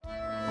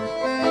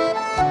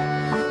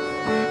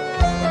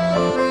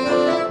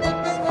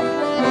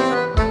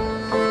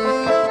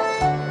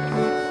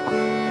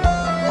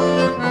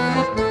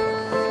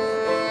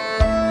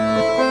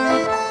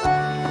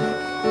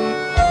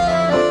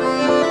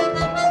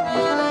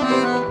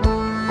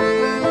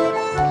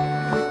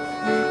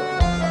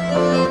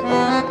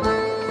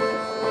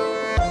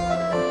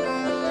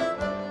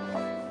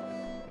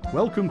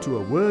Welcome to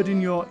A Word in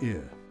Your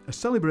Ear, a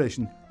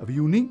celebration of a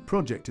unique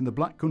project in the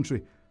Black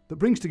Country that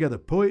brings together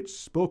poets,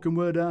 spoken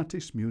word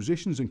artists,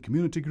 musicians and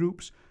community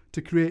groups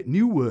to create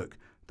new work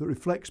that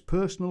reflects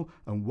personal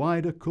and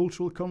wider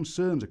cultural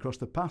concerns across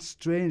the past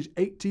strange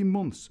 18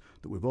 months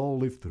that we've all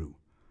lived through.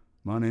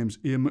 My name's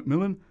Ian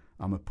McMillan,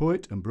 I'm a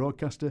poet and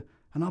broadcaster,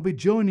 and I'll be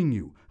joining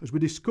you as we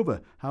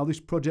discover how this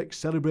project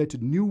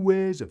celebrated new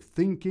ways of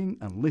thinking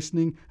and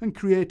listening and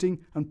creating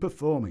and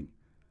performing.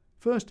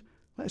 First,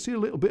 let's see a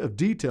little bit of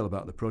detail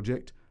about the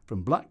project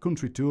from Black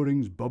Country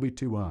Touring's Bobby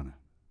Tiwana.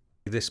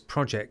 This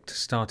project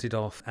started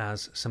off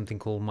as something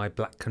called My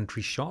Black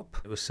Country Shop.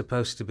 It was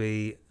supposed to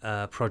be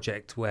a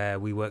project where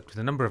we worked with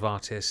a number of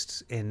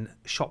artists in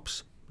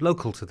shops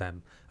local to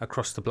them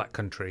across the Black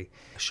Country.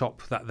 A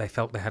shop that they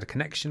felt they had a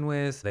connection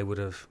with. They would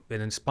have been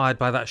inspired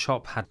by that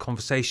shop, had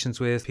conversations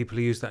with people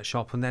who used that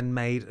shop, and then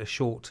made a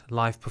short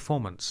live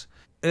performance.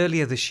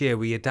 Earlier this year,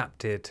 we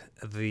adapted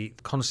the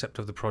concept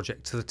of the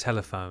project to the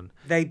telephone.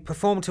 They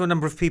performed to a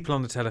number of people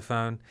on the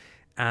telephone,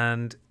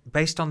 and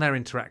based on their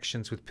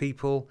interactions with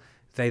people,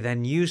 they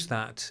then use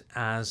that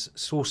as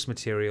source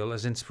material,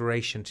 as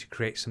inspiration to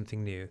create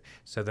something new.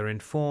 So they're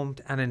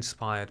informed and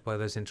inspired by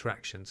those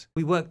interactions.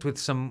 We worked with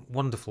some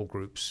wonderful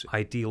groups: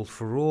 Ideal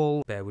for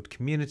All, Bearwood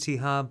Community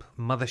Hub,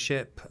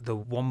 Mothership, the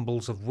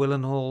Wombles of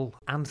Willenhall,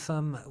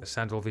 Anthem,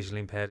 Sound or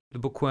Visually Impaired, the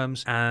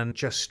Bookworms, and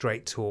Just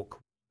Straight Talk.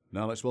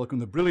 Now let's welcome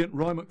the brilliant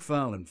Roy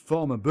McFarlane,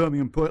 former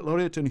Birmingham Poet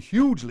Laureate and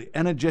hugely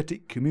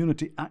energetic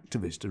community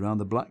activist around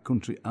the Black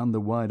Country and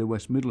the wider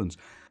West Midlands.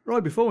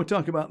 Roy, before we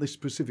talk about this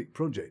specific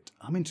project,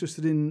 I'm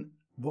interested in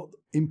what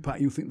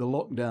impact you think the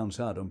lockdowns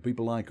had on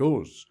people like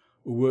us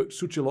who worked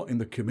such a lot in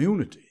the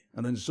community,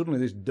 and then suddenly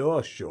this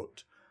door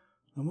shut.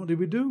 And what did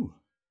we do?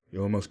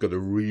 You almost got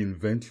to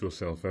reinvent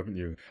yourself, haven't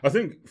you? I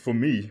think for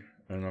me,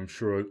 and I'm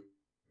sure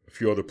a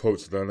few other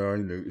poets that I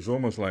knew, it's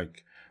almost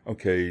like,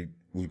 okay,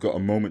 we've got a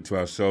moment to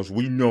ourselves.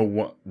 We know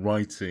what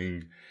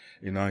writing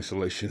in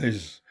isolation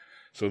is.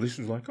 So this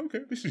was like,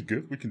 okay, this is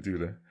good. We can do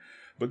that.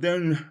 But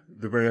then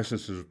the very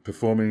essence of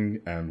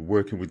performing and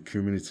working with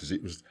communities,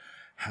 it was,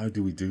 how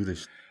do we do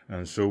this?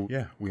 And so,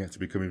 yeah, we had to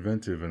become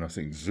inventive. And I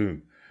think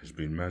Zoom has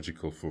been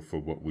magical for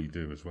what we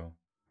do as well.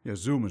 Yeah,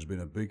 Zoom has been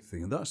a big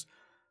thing. And that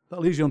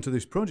leads you on to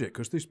this project,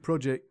 because this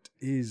project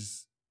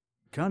is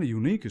kind of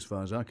unique as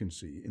far as I can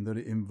see, in that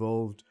it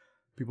involved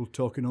people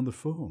talking on the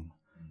phone.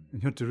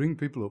 And you had to ring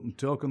people up and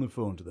talk on the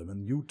phone to them,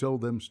 and you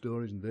told them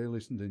stories and they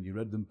listened, and you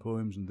read them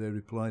poems and they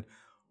replied.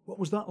 What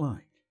was that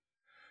like?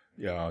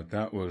 Yeah,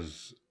 that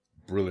was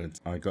brilliant.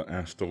 I got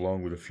asked,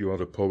 along with a few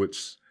other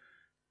poets,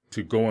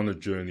 to go on a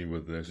journey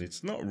with this.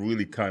 It's not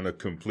really kind of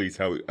complete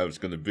how it's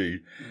going to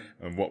be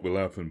and what will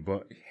happen,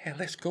 but yeah,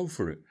 let's go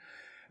for it.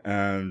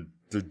 And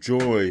the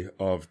joy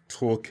of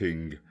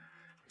talking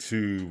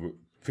to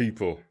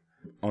people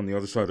on the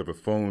other side of a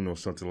phone or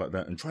something like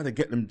that and try to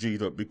get them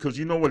G'd up, because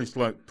you know what it's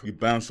like. You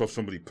bounce off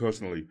somebody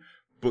personally,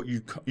 but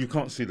you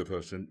can't see the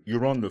person.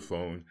 You're on the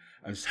phone,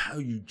 and it's how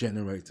you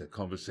generate a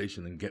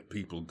conversation and get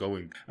people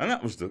going. And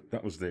that was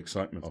the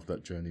excitement of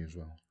that journey as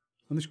well.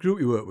 And this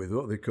group you work with,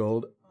 what are they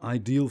called?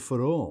 Ideal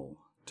for All.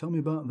 Tell me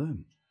about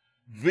them.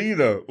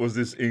 Vida was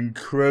this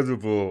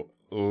incredible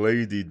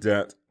lady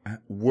that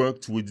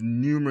worked with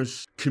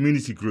numerous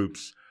community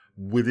groups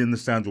within the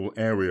Sandwell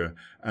area,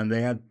 and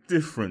they had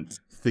different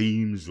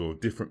themes or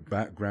different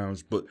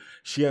backgrounds, but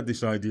she had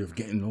this idea of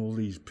getting all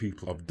these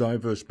people of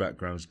diverse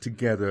backgrounds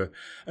together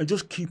and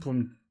just keep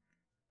on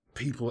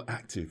people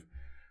active,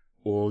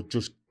 or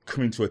just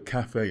coming to a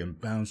cafe and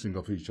bouncing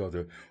off each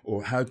other,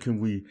 or how can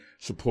we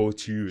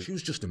support you? She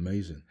was just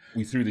amazing.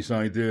 We threw this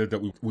idea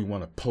that we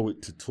want a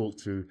poet to talk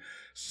to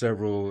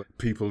several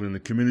people in the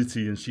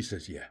community, and she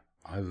says, yeah,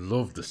 I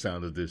love the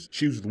sound of this.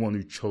 She was the one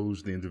who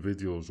chose the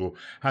individuals or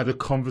had a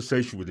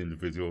conversation with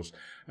individuals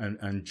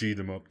and G'd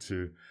them up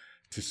to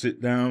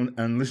sit down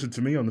and listen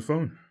to me on the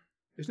phone.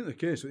 Isn't it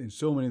the case that in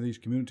so many of these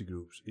community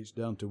groups, it's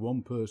down to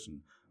one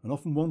person, and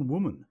often one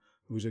woman,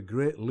 who is a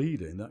great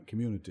leader in that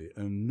community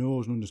and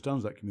knows and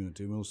understands that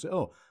community, and will say,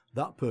 oh,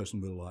 that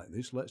person will like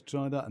this, let's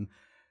try that. And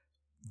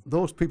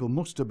those people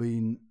must have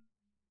been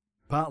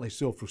partly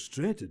so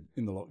frustrated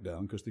in the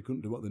lockdown because they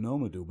couldn't do what they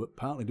normally do, but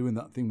partly doing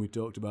that thing we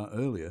talked about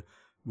earlier,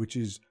 which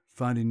is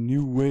finding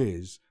new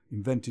ways,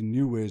 inventing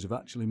new ways of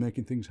actually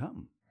making things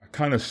happen. I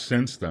kind of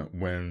sensed that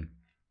when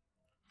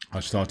I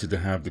started to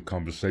have the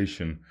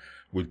conversation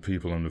with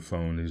people on the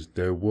phone, is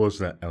there was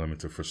that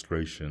element of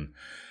frustration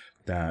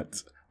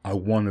that I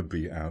want to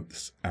be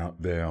out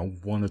there. I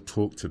want to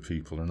talk to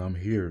people, and I'm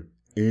here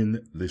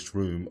in this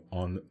room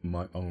on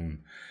my own.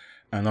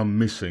 And I'm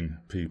missing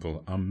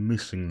people. I'm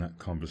missing that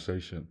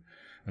conversation.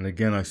 And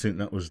again, I think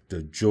that was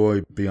the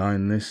joy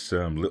behind this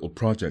little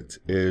project,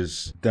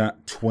 is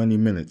that 20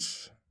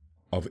 minutes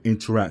of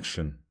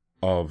interaction,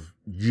 of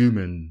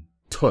human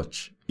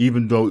touch,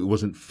 even though it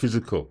wasn't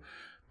physical,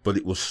 but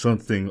it was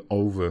something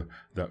over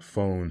that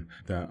phone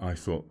that I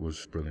thought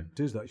was brilliant.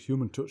 It is that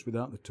human touch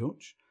without the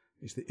touch.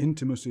 It's the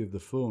intimacy of the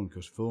phone,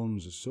 because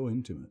phones are so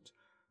intimate.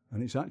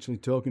 And it's actually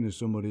talking to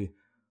somebody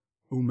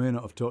who may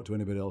not have talked to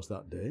anybody else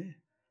that day,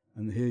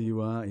 And here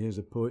you are, here's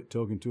a poet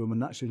talking to them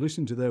and actually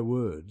listening to their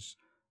words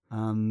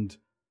and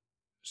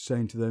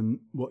saying to them,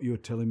 what you're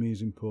telling me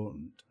is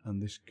important,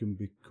 and this can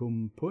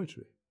become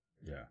poetry.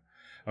 Yeah.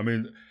 I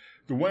mean,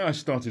 the way I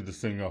started the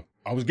thing up,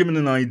 I was given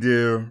an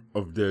idea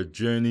of their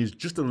journeys,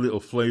 just a little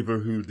flavour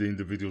who the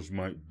individuals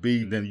might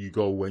be. Then you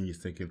go away and you're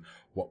thinking,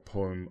 what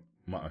poem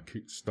might I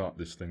start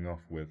this thing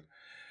off with?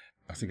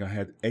 I think I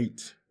had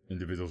 8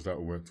 individuals that I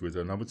worked with,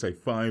 and I would say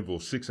 5 or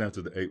 6 out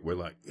of the 8 were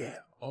like, yeah,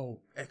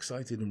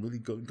 excited and really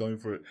going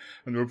for it.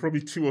 And there were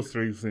probably 2 or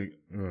 3 who think,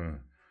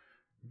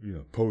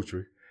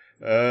 poetry.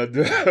 And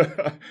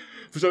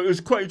so it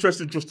was quite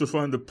interesting just to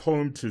find the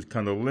poem to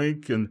kind of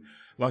link. And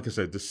like I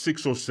said, the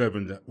 6 or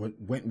 7 that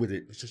went with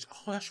it, it's just,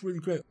 that's really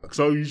great.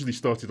 So I usually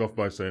started off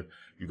by saying,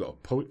 you got a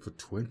poet for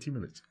 20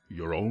 minutes,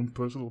 your own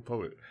personal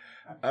poet.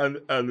 And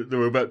there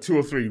were about 2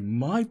 or 3,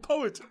 my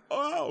poet,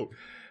 wow.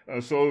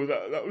 And so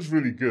that was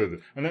really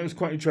good. And that was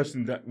quite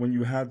interesting that when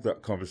you had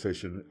that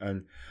conversation,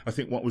 and I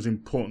think what was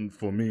important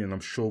for me, and I'm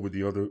sure with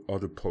the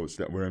other poets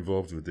that were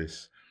involved with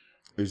this,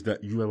 is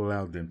that you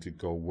allowed them to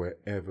go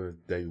wherever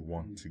they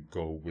want to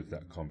go with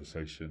that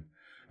conversation.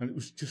 And it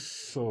was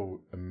just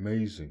so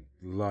amazing,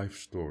 life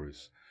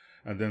stories.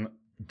 And then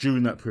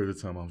during that period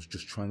of time, I was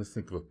just trying to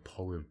think of a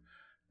poem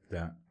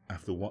that,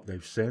 after what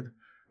they've said,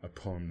 a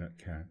poem that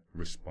can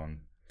respond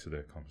to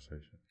their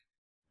conversation.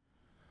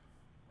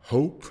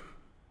 Hope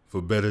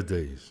for better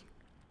days.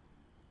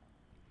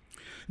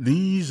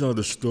 These are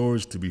the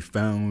stories to be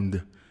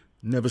found,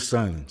 never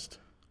silenced,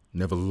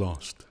 never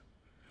lost.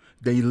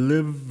 They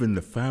live in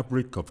the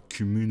fabric of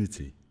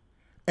community,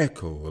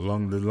 echo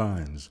along the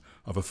lines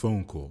of a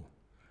phone call,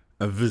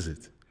 a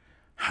visit.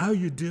 How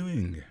you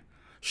doing?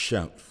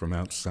 Shout from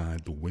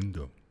outside the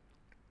window.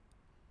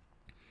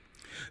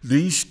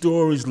 These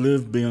stories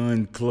live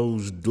behind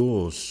closed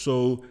doors,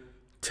 so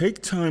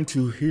take time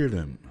to hear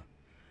them.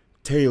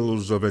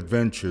 Tales of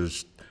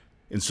adventures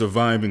in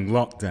surviving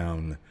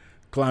lockdown,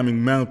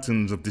 climbing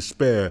mountains of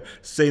despair,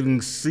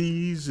 sailing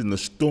seas in the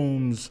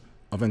storms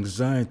of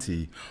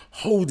anxiety,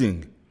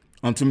 holding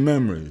onto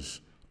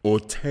memories or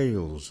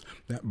tales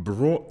that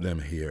brought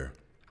them here.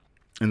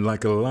 And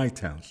like a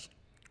lighthouse,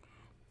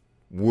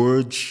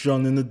 words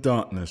shone in the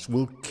darkness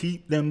will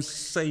keep them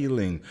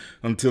sailing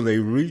until they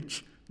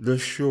reach the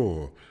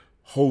shore,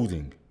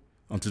 holding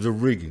onto the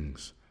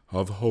riggings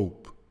of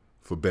hope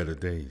for better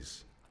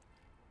days.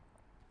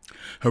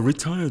 A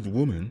retired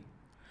woman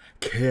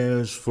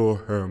cares for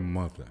her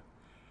mother,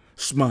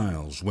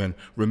 smiles when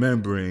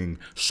remembering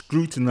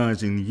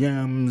scrutinizing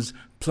yams,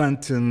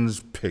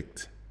 plantains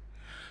picked.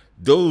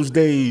 Those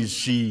days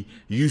she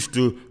used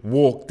to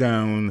walk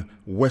down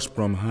West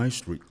Brom High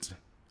Street,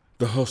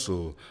 the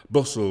hustle,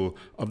 bustle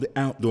of the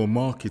outdoor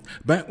market,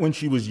 back when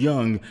she was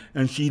young,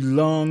 and she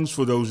longs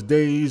for those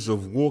days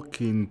of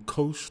walking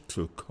coast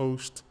to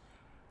coast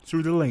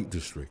through the Lake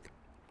District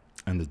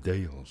and the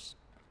Dales.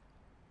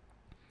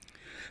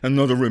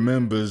 Another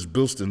remembers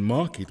Bilston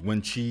Market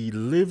when she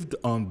lived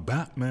on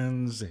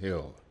Batman's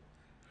Hill,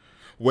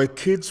 where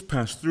kids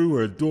passed through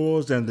her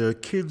doors and their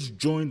kids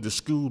joined the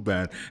school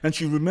band. And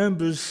she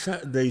remembers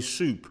Saturday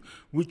soup,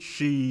 which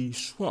she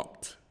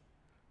swapped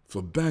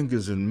for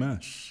bangers and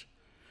mash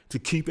to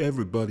keep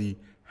everybody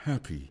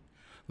happy,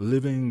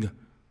 living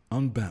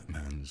on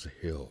Batman's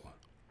Hill.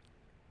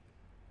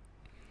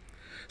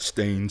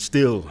 Staying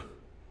still,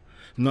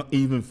 not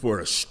even for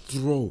a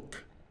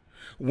stroke,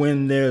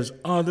 when there's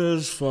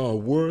others far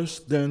worse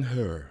than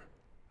her.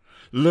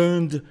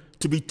 Learned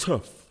to be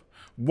tough,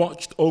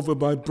 watched over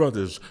by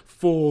brothers,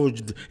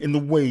 forged in the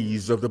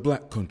ways of the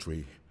black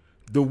country.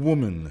 The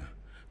woman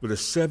with a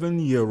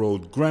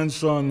 7-year-old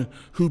grandson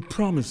who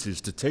promises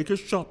to take her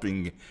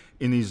shopping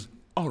in his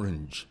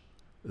orange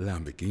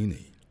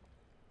Lamborghini.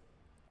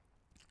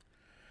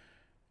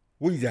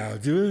 We thou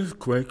do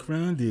quake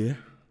round here,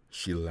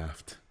 she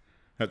laughed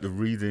at the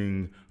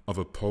reading of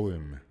a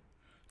poem.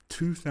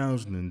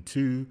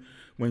 2002,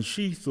 when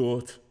she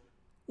thought,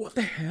 what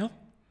the hell?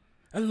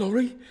 A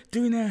lorry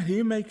doing out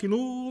here making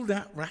all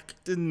that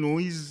racket and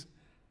noise?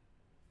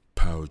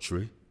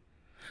 Poetry.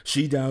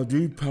 She thou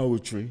do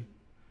poetry,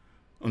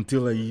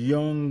 until a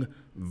young,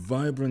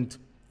 vibrant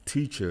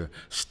teacher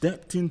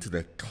stepped into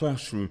the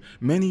classroom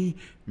many,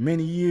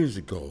 many years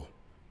ago,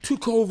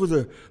 took over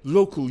the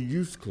local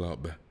youth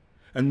club,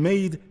 and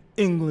made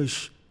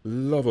English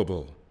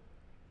lovable.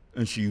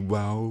 And she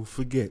wow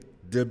forget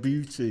the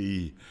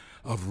beauty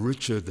of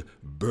Richard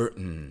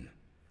Burton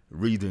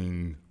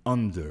reading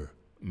Under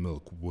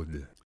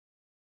Milkwood.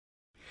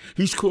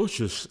 He's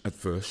cautious at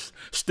first,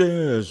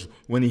 stares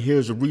when he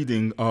hears a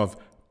reading of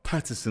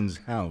Patterson's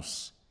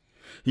House.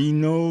 He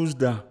knows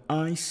the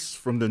ice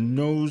from the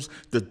nose,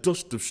 the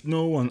dust of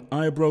snow on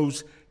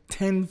eyebrows,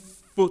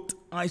 10-foot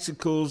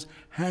icicles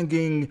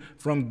hanging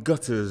from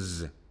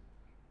gutters.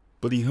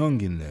 But he hung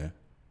in there.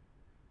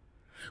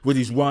 With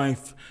his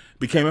wife,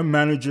 became a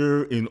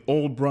manager in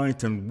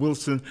Albright and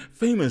Wilson,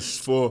 famous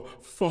for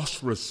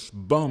phosphorus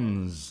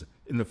bombs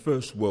in the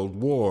First World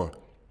War.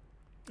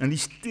 And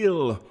he's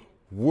still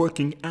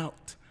working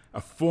out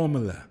a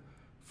formula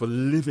for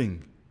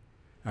living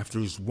after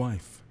his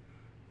wife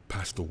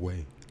passed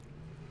away.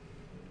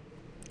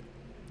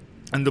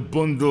 And the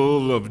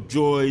bundle of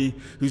joy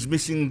who's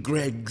missing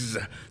Greg's,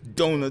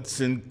 donuts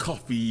and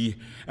coffee,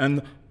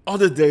 and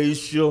other days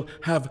she'll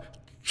have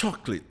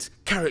chocolate,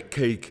 carrot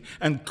cake,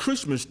 and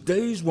Christmas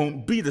days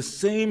won't be the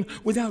same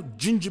without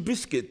ginger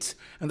biscuit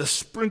and a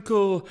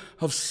sprinkle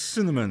of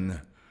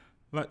cinnamon,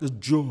 like the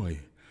joy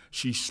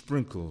she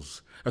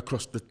sprinkles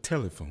across the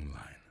telephone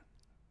line.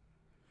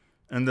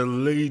 And the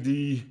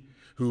lady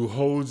who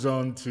holds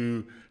on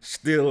to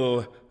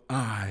Still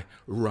I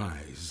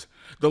Rise,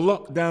 the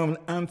lockdown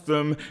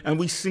anthem, and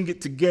we sing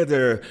it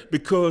together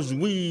because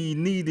we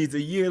need it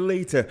a year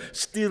later.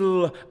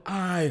 Still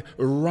I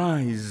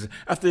rise.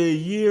 After a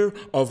year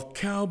of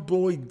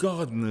cowboy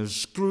gardeners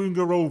screwing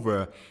her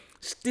over,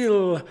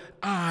 still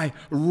I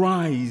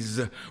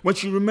rise. When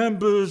she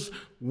remembers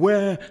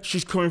where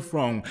she's coming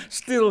from,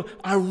 still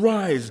I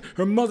rise.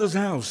 Her mother's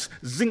house,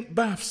 zinc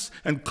baths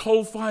and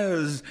coal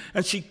fires,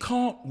 and she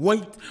can't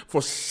wait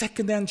for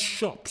second-hand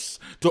shops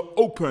to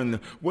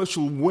open where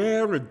she'll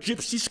wear a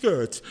gypsy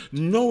skirt,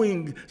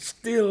 knowing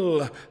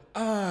still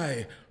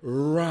I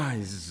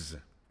rise.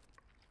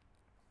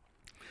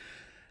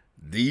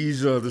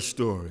 These are the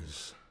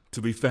stories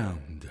to be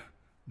found,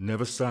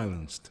 never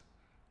silenced,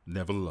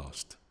 never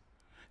lost.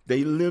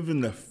 They live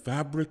in the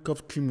fabric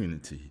of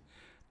community,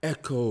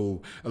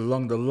 echo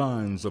along the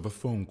lines of a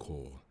phone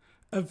call,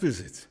 a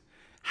visit.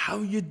 How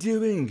you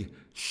doing?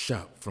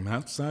 Shout from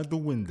outside the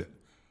window,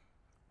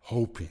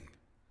 hoping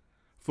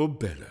for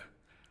better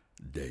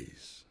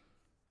days.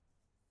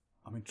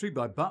 I'm intrigued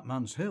by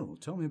Batman's Hill.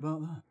 Tell me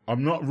about that.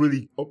 I'm not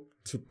really up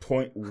to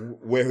point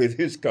where it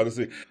is, kind of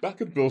thing.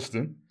 Back at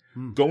Bilston,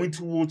 going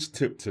towards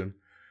Tipton,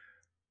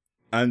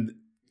 and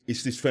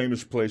it's this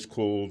famous place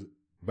called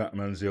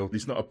Batman's Hill.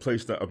 It's not a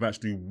place that I've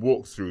actually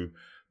walked through,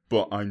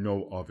 but I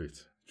know of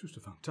it. Just a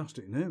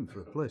fantastic name for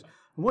a place.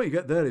 And what you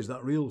get there is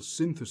that real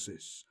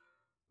synthesis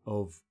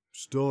of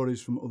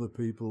stories from other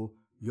people,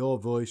 your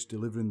voice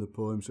delivering the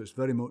poem. So it's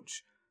very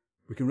much,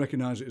 we can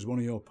recognise it as one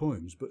of your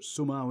poems, but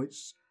somehow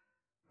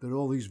there are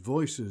all these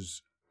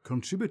voices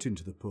contributing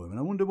to the poem. And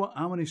I wonder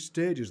how many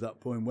stages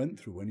that poem went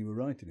through when you were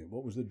writing it.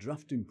 What was the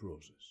drafting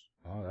process?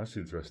 Oh, that's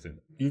interesting.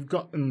 You've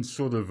gotten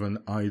sort of an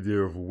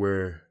idea of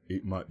where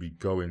it might be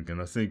going,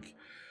 and I think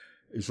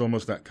it's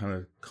almost that kind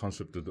of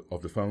concept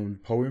of the phone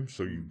poem.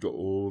 So you've got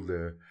all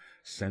the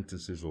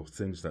sentences or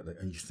things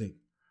and you think,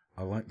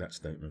 I like that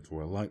statement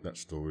or I like that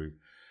story.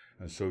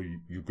 And so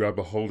you grab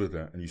a hold of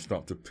that and you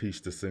start to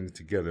piece the thing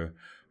together.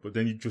 But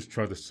then you just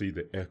try to see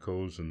the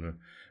echoes and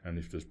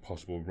if there's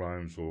possible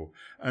rhymes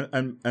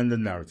and the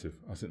narrative.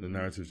 I think the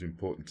narrative is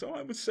important. So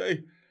I would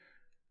say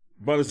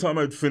by the time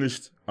I'd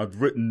finished, I'd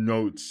written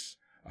notes.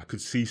 I could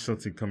see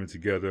something coming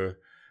together,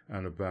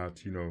 and about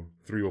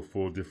 3 or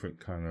 4 different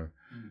kind of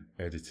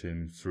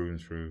editing through and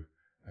through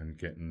and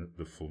getting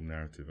the full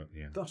narrative at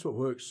the end. That's what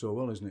works so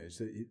well, isn't it? It's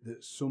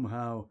that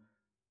somehow,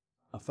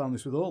 I found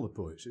this with all the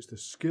poets, it's the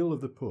skill of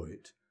the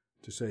poet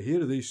to say,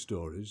 here are these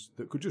stories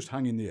that could just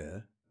hang in the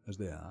air as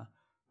they are,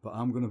 but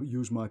I'm going to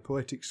use my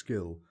poetic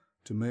skill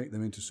to make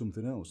them into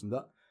something else. And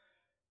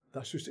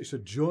that's just, it's a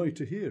joy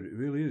to hear, it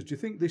really is. Do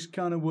you think this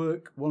kind of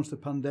work, once the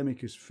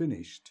pandemic is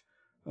finished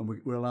and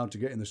we're allowed to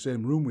get in the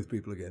same room with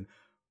people again,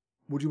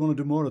 would you want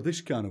to do more of this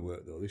kind of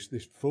work, though,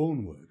 this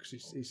phone work?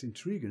 'Cause it's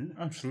intriguing, isn't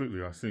it?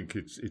 Absolutely. I think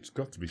it's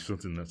got to be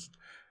something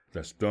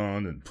that's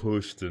done and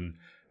pushed and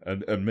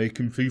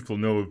making people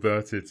know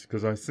about it,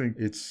 because I think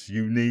it's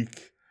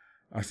unique.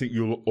 I think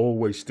you'll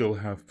always still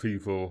have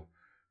people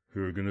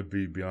who are going to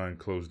be behind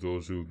closed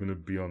doors, who are going to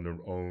be on their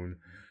own.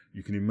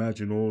 You can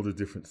imagine all the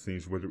different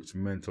things, whether it's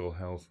mental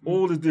health,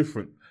 all the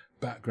different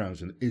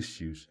backgrounds and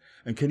issues.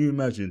 And can you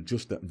imagine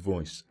just that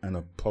voice and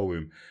a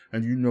poem?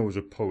 And as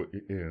a poet,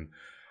 Ian,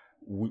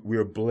 we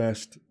are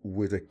blessed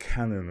with a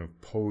canon of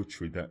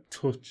poetry that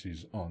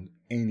touches on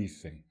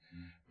anything.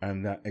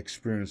 And that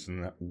experience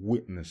and that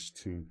witness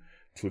to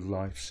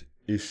life's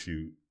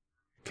issue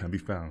can be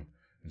found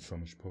in so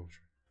much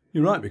poetry.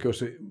 You're right,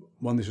 because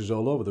when this is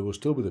all over, there will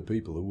still be the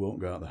people who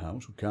won't go out of the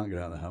house, who can't get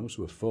out of the house,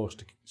 who are forced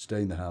to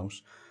stay in the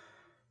house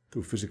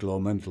through physical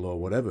or mental or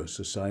whatever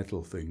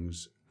societal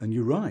things. And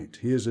you're right,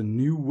 here's a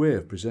new way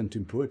of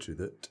presenting poetry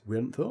that we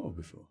hadn't thought of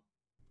before.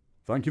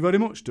 Thank you very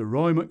much to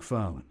Roy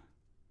McFarlane.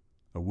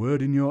 A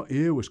Word in Your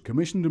Ear was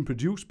commissioned and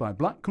produced by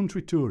Black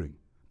Country Touring.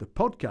 The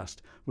podcast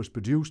was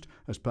produced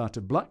as part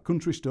of Black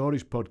Country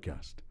Stories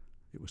podcast.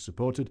 It was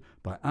supported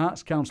by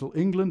Arts Council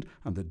England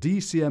and the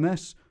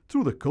DCMS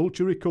through the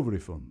Culture Recovery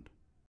Fund.